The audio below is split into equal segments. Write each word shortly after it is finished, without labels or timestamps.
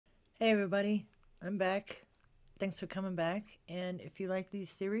Hey everybody, I'm back. Thanks for coming back. And if you like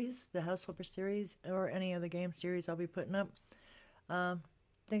these series, the House Flipper series, or any other game series I'll be putting up, um,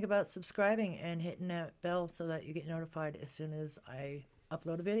 think about subscribing and hitting that bell so that you get notified as soon as I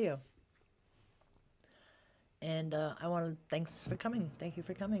upload a video. And I want to thanks for coming. Thank you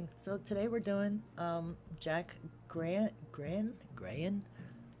for coming. So today we're doing Jack Grahan, Grahan.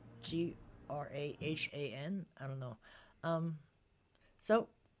 I don't know. Um, so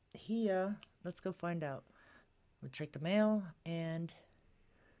he let's go find out. We'll check the mail and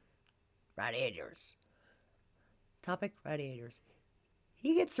radiators. Topic radiators.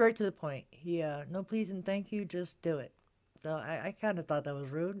 He gets right to the point. He no please and thank you, just do it. So I kind of thought that was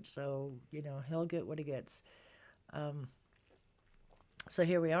rude. So he'll get what he gets. Um, so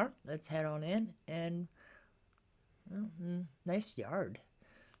here we are. Let's head on in and nice yard.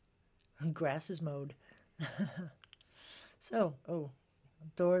 Grass is mowed. So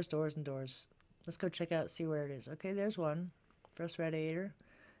doors, doors, and doors. Let's go check out, see where it is. Okay, there's one. First radiator.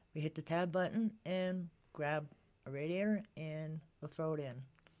 We hit the tab button and grab a radiator and we'll throw it in.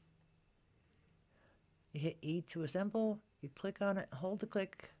 You hit E to assemble, you click on it, hold the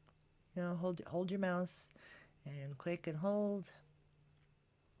click, hold your mouse and click and hold,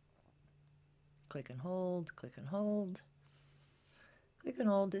 click and hold, click and hold, click and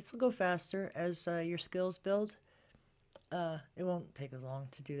hold. This will go faster as your skills build. It won't take as long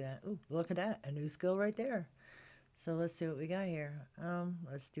to do that. Ooh, look at that, a new skill right there. So let's see what we got here.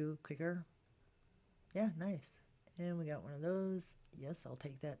 Let's do clicker. Yeah, nice. And we got one of those. Yes, I'll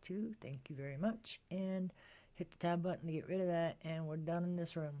take that too. Thank you very much. And hit the tab button to get rid of that. And we're done in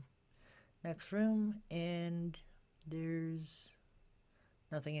this room. Next room. And there's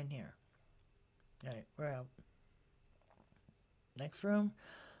nothing in here. All right, we're out. Next room.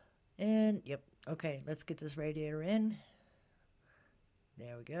 And yep. Okay, let's get this radiator in.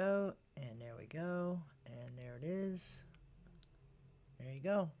 There we go. And there we go. And there it is. There you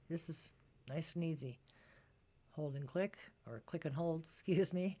go. This is nice and easy. Hold and click, or click and hold,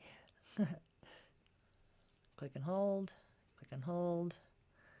 excuse me. Click and hold, click and hold,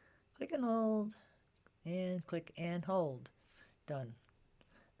 click and hold, and click and hold. Done.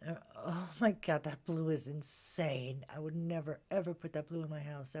 Oh my god, that blue is insane. I would never ever put that blue in my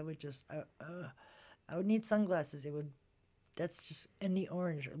house. I would just, I would need sunglasses. That's just in the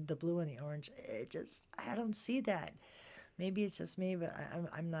orange, the blue and the orange. I don't see that. Maybe it's just me, but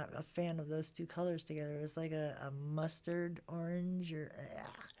I'm not a fan of those two colors together. It's like a mustard orange or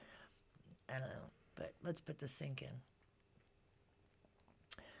I don't know. But let's put the sink in.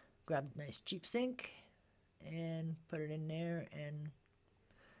 Grab a nice cheap sink and put it in there and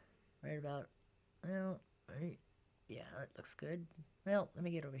right about, right, yeah, that looks good. Well, let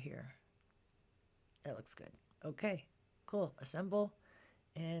me get over here. That looks good. Okay, cool. Assemble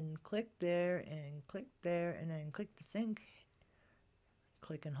and click there and then click the sink.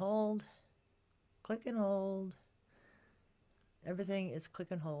 Click and hold. Click and hold. Everything is click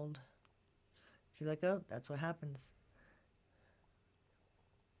and hold. If you let go, that's what happens.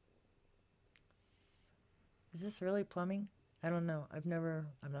 Is this really plumbing? I don't know. I'm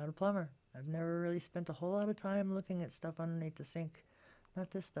not a plumber. I've never really spent a whole lot of time looking at stuff underneath the sink.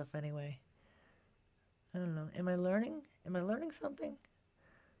 Not this stuff anyway. I don't know. Am I learning? Am I learning something?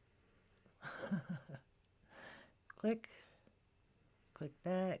 Click. Click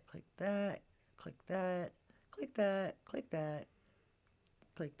that. Click that. Click that. Click that. Click that.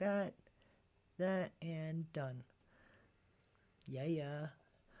 Click that. That and done. Yeah.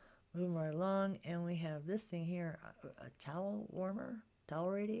 Moving right along, and we have this thing here, a towel warmer,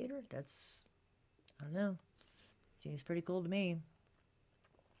 towel radiator. That's, I don't know, seems pretty cool to me.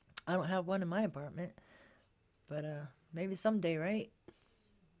 I don't have one in my apartment, but maybe someday, right?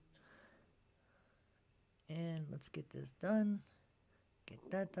 And let's get this done. Get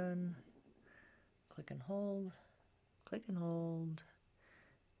that done. Click and hold. Click and hold.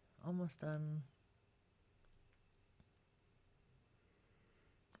 Almost done.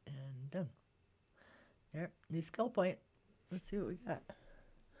 And done. There, new skill point. Let's see what we got.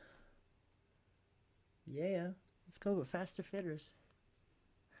 Yeah, let's go with faster fitters.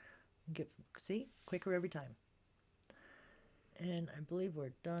 See, quicker every time. And I believe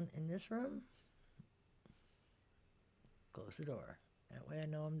we're done in this room. Close the door. That way I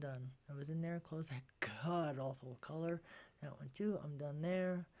know I'm done. I was in there, close that god awful color. That one too, I'm done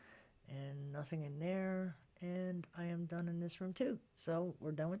there. And nothing in there. And I am done in this room too. So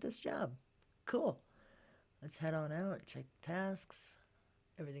we're done with this job. Cool. Let's head on out, check tasks.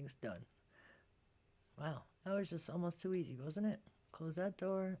 Everything's done. Wow, that was just almost too easy, wasn't it? Close that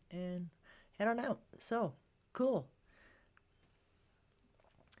door and head on out. So, cool.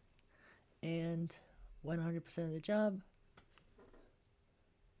 and 100% of the job.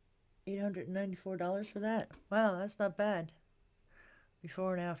 $894 for that. Wow, that's not bad.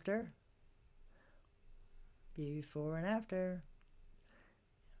 Before and after. Before and after.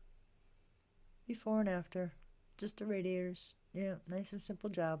 Before and after. Just the radiators. Yeah, nice and simple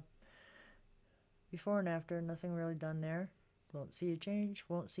job. Before and after, nothing really done there. Won't see a change.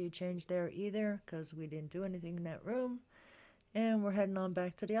 Won't see a change there either because we didn't do anything in that room. And we're heading on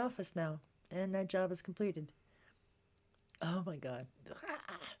back to the office now. And that job is completed. Oh my god.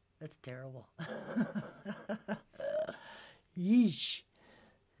 That's terrible. Yeesh.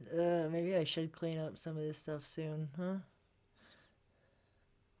 Maybe I should clean up some of this stuff soon, huh?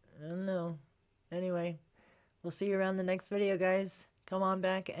 I don't know. Anyway, we'll see you around the next video, guys. Come on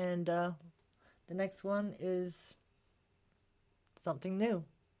back, and the next one is something new.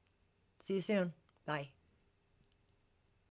 See you soon. Bye.